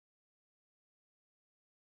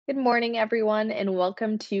Good morning, everyone, and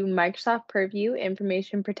welcome to Microsoft Purview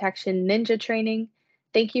Information Protection Ninja Training.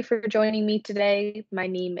 Thank you for joining me today. My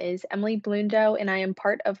name is Emily Blundo, and I am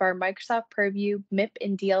part of our Microsoft Purview MIP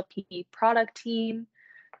and DLP product team.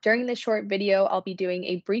 During this short video, I'll be doing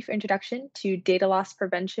a brief introduction to data loss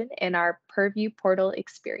prevention and our Purview portal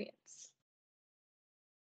experience.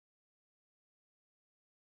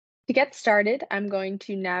 To get started, I'm going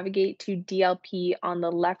to navigate to DLP on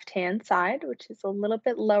the left-hand side, which is a little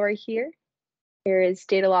bit lower here. Here is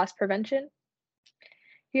data loss prevention.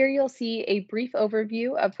 Here you'll see a brief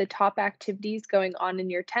overview of the top activities going on in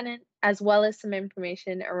your tenant, as well as some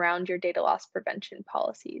information around your data loss prevention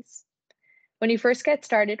policies. When you first get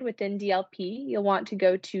started within DLP, you'll want to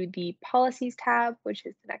go to the Policies tab, which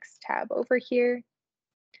is the next tab over here.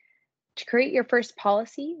 To create your first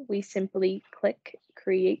policy, we simply click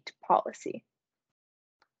Create Policy.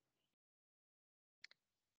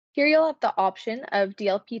 Here you'll have the option of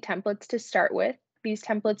DLP templates to start with. These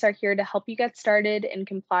templates are here to help you get started and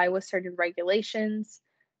comply with certain regulations.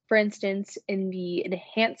 For instance, in the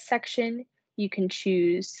Enhanced section, you can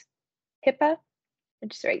choose HIPAA,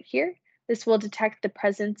 which is right here. This will detect the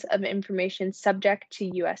presence of information subject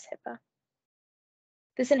to US HIPAA.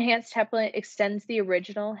 This enhanced template extends the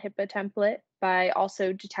original HIPAA template by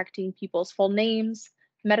also detecting people's full names,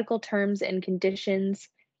 medical terms and conditions,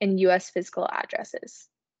 and US physical addresses.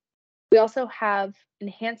 We also have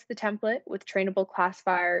enhanced the template with trainable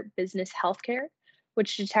classifier business healthcare,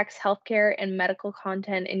 which detects healthcare and medical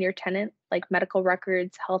content in your tenant, like medical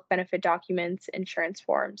records, health benefit documents, insurance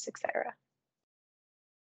forms, etc.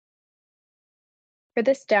 For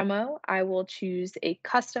this demo, I will choose a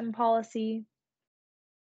custom policy.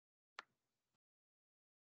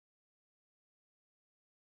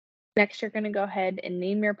 Next, you're going to go ahead and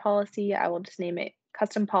name your policy. I will just name it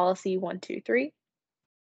Custom Policy 123.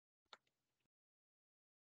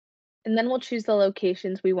 And then we'll choose the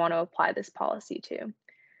locations we want to apply this policy to.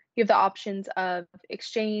 You have the options of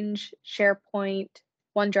Exchange, SharePoint,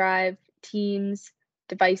 OneDrive, Teams,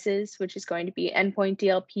 Devices, which is going to be Endpoint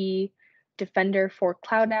DLP, Defender for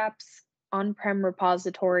cloud apps, on-prem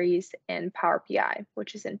repositories, and Power BI,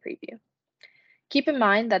 which is in preview. Keep in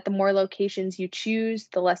mind that the more locations you choose,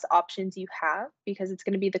 the less options you have, because it's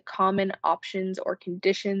going to be the common options or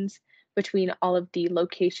conditions between all of the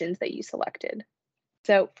locations that you selected.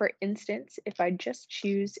 So for instance, if I just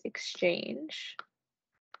choose Exchange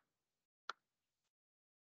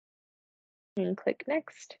and click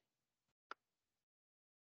Next.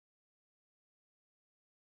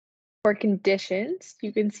 For conditions,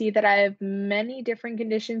 you can see that I have many different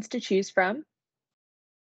conditions to choose from.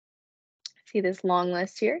 See this long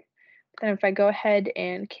list here. Then if I go ahead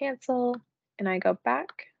and cancel and I go back,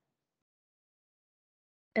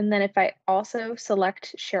 and then if I also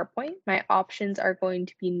select SharePoint, my options are going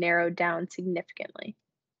to be narrowed down significantly.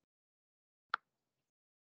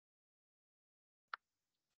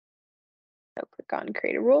 So click on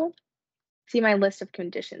Create a Rule. See, my list of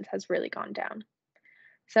conditions has really gone down.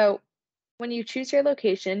 So when you choose your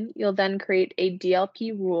location, you'll then create a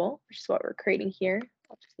DLP rule, which is what we're creating here.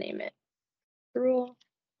 I'll just name it rule.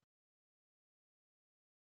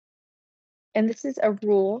 And this is a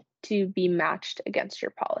rule to be matched against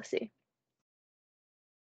your policy.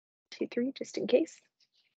 2, 3, just in case.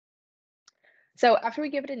 So after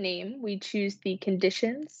we give it a name, we choose the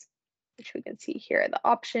conditions, which we can see here are the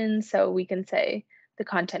options. So we can say the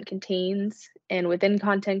content contains, and within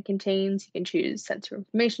content contains, you can choose sensitive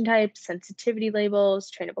information types, sensitivity labels,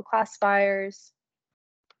 trainable classifiers.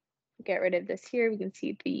 Get rid of this here, we can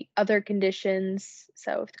see the other conditions.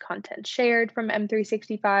 So if the content's shared from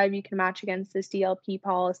M365, you can match against this DLP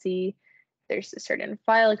policy. There's a certain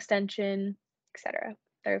file extension, etc.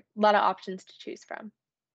 There are a lot of options to choose from.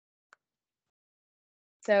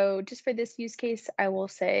 So just for this use case, I will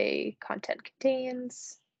say content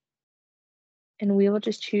contains, and we will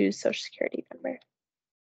just choose social security number.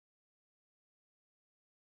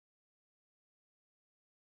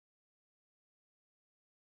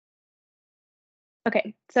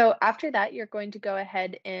 Okay, so after that, you're going to go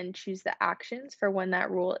ahead and choose the actions for when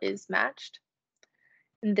that rule is matched.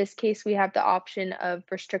 In this case, we have the option of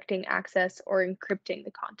restricting access or encrypting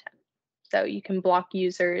the content. So you can block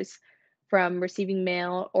users from receiving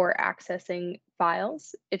mail or accessing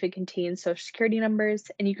files if it contains social security numbers,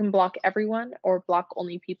 and you can block everyone or block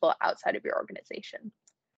only people outside of your organization.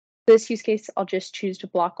 For this use case, I'll just choose to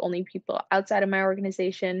block only people outside of my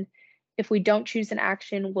organization. If we don't choose an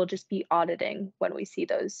action, we'll just be auditing when we see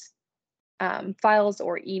those files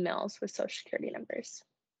or emails with social security numbers.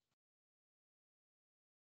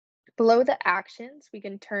 Below the actions, we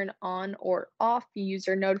can turn on or off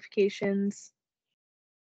user notifications.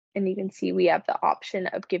 And you can see we have the option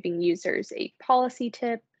of giving users a policy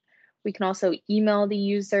tip. We can also email the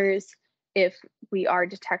users if we are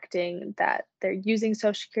detecting that they're using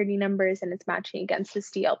social security numbers and it's matching against this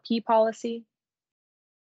DLP policy.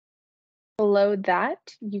 Below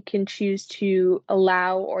that, you can choose to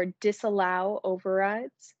allow or disallow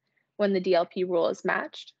overrides when the DLP rule is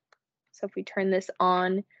matched. So if we turn this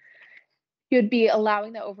on, you'd be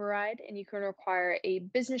allowing the override, and you can require a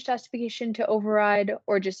business justification to override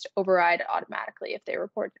or just override automatically if they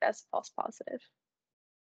report it as false positive.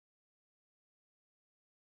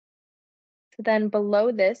 So then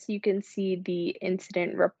below this, you can see the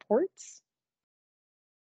incident reports.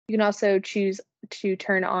 You can also choose to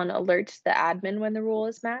turn on alerts to the admin when the rule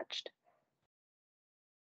is matched.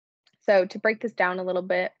 So to break this down a little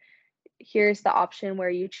bit, here's the option where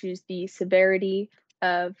you choose the severity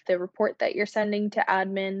of the report that you're sending to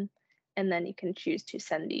admin, and then you can choose to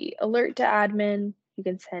send the alert to admin. You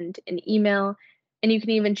can send an email, and you can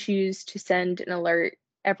even choose to send an alert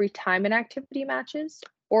every time an activity matches,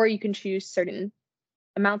 or you can choose certain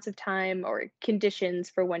amounts of time or conditions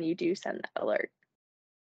for when you do send that alert.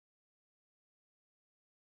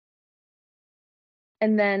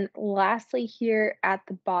 And then lastly, here at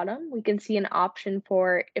the bottom, we can see an option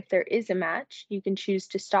for if there is a match, you can choose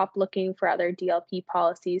to stop looking for other DLP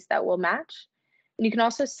policies that will match. And you can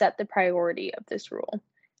also set the priority of this rule.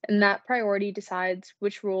 And that priority decides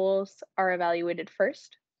which rules are evaluated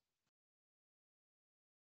first.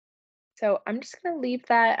 So I'm just going to leave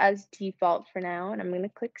that as default for now, and I'm going to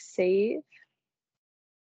click save.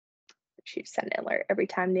 Choose send an alert every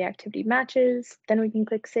time the activity matches. Then we can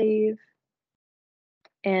click save,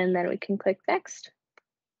 and then we can click next.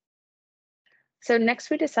 So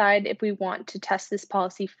next we decide if we want to test this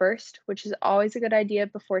policy first, which is always a good idea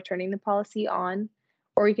before turning the policy on,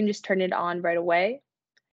 or you can just turn it on right away.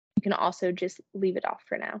 You can also just leave it off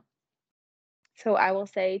for now. So I will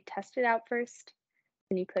say test it out first,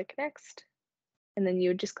 and you click next, and then you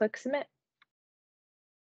would just click submit.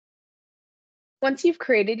 Once you've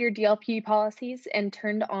created your DLP policies and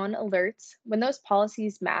turned on alerts, when those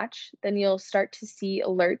policies match, then you'll start to see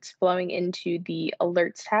alerts flowing into the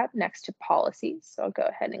alerts tab next to policies. So I'll go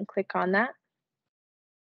ahead and click on that.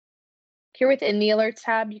 Here within the alerts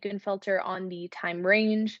tab, you can filter on the time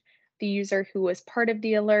range, the user who was part of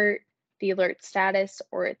the alert status,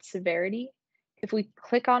 or its severity. If we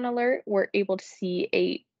click on alert, we're able to see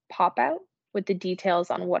a pop out with the details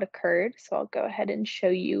on what occurred. So I'll go ahead and show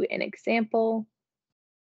you an example.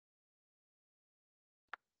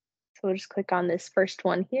 So we'll just click on this first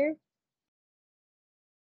one here.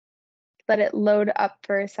 Let it load up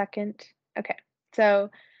for a second. Okay, so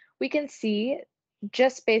we can see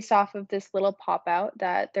just based off of this little pop out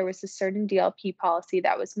that there was a certain DLP policy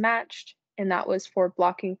that was matched, and that was for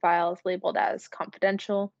blocking files labeled as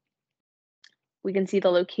confidential. We can see the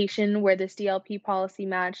location where this DLP policy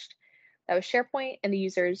matched. That was SharePoint and the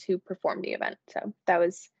users who performed the event. So that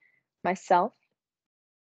was myself.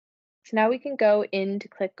 So now we can go in to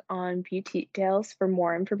click on view details for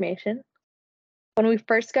more information. When we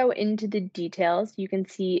first go into the details, you can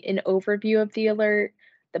see an overview of the alert,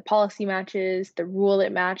 the policy matches, the rule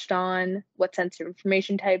it matched on, what sensitive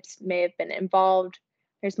information types may have been involved.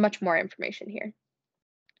 There's much more information here.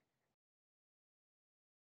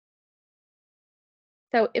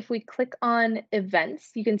 So if we click on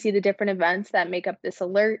events, you can see the different events that make up this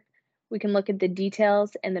alert. We can look at the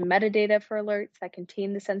details and the metadata for alerts that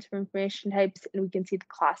contain the sensitive information types, and we can see the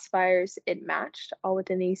classifiers it matched all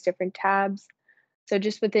within these different tabs. So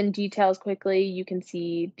just within details quickly, you can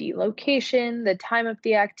see the location, the time of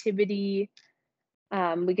the activity.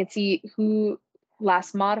 We can see who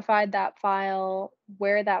last modified that file,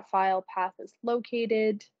 where that file path is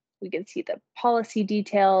located. We can see the policy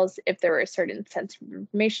details, if there were certain sensitive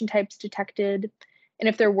information types detected. And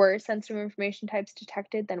if there were sensitive information types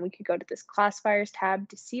detected, then we could go to this classifiers tab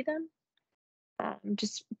to see them.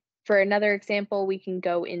 Just for another example, we can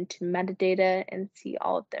go into metadata and see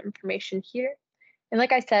all of the information here. And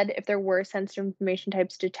like I said, if there were sensitive information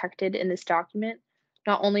types detected in this document,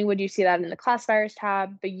 not only would you see that in the classifiers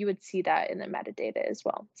tab, but you would see that in the metadata as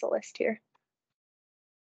well. It's a list here.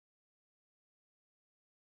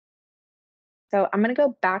 So I'm going to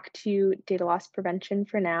go back to data loss prevention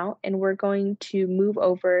for now, and we're going to move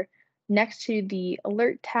over next to the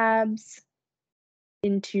alert tabs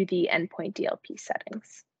into the endpoint DLP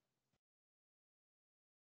settings.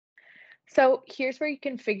 So here's where you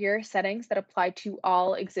configure settings that apply to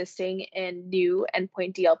all existing and new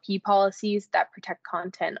endpoint DLP policies that protect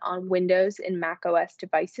content on Windows and Mac OS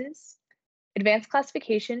devices. Advanced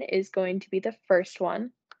classification is going to be the first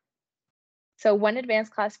one. So when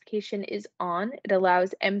advanced classification is on, it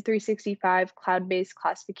allows M365 cloud-based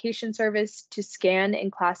classification service to scan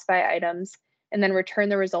and classify items and then return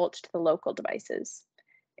the results to the local devices.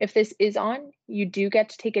 If this is on, you do get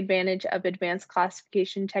to take advantage of advanced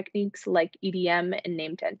classification techniques like EDM and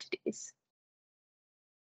named entities.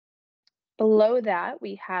 Below that,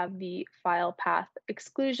 we have the file path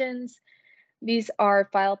exclusions. These are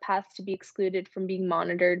file paths to be excluded from being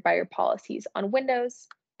monitored by your policies on Windows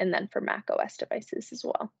and then for Mac OS devices as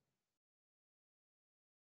well.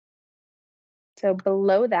 So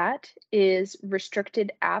below that is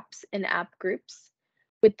restricted apps and app groups.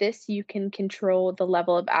 With this, you can control the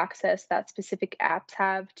level of access that specific apps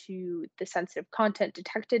have to the sensitive content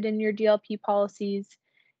detected in your DLP policies.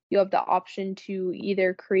 You have the option to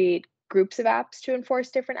either create groups of apps to enforce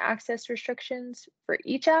different access restrictions for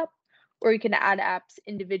each app, or you can add apps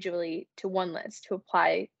individually to one list to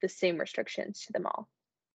apply the same restrictions to them all.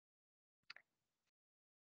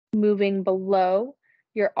 Moving below,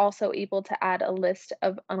 you're also able to add a list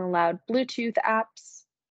of unallowed Bluetooth apps.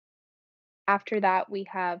 After that, we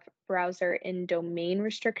have browser and domain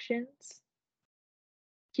restrictions.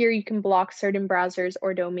 Here you can block certain browsers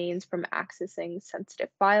or domains from accessing sensitive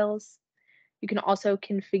files. You can also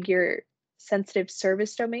configure sensitive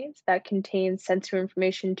service domains that contain sensitive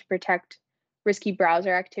information to protect risky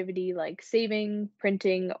browser activity like saving,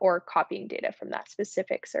 printing, or copying data from that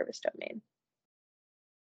specific service domain.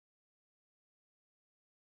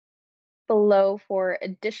 Below, for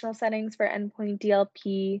additional settings for endpoint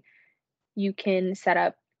DLP, you can set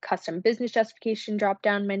up custom business justification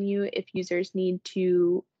drop-down menu if users need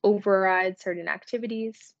to override certain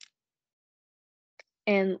activities.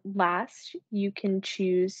 And last, you can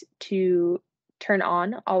choose to turn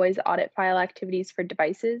on always audit file activities for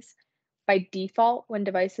devices. By default, when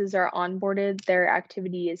devices are onboarded, their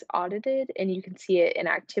activity is audited and you can see it in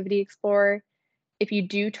Activity Explorer. If you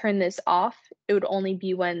do turn this off, it would only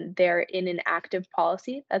be when they're in an active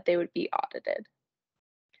policy that they would be audited.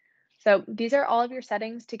 So these are all of your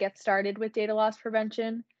settings to get started with data loss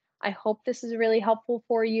prevention. I hope this is really helpful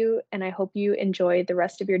for you, and I hope you enjoy the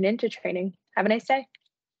rest of your Ninja training. Have a nice day.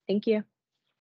 Thank you.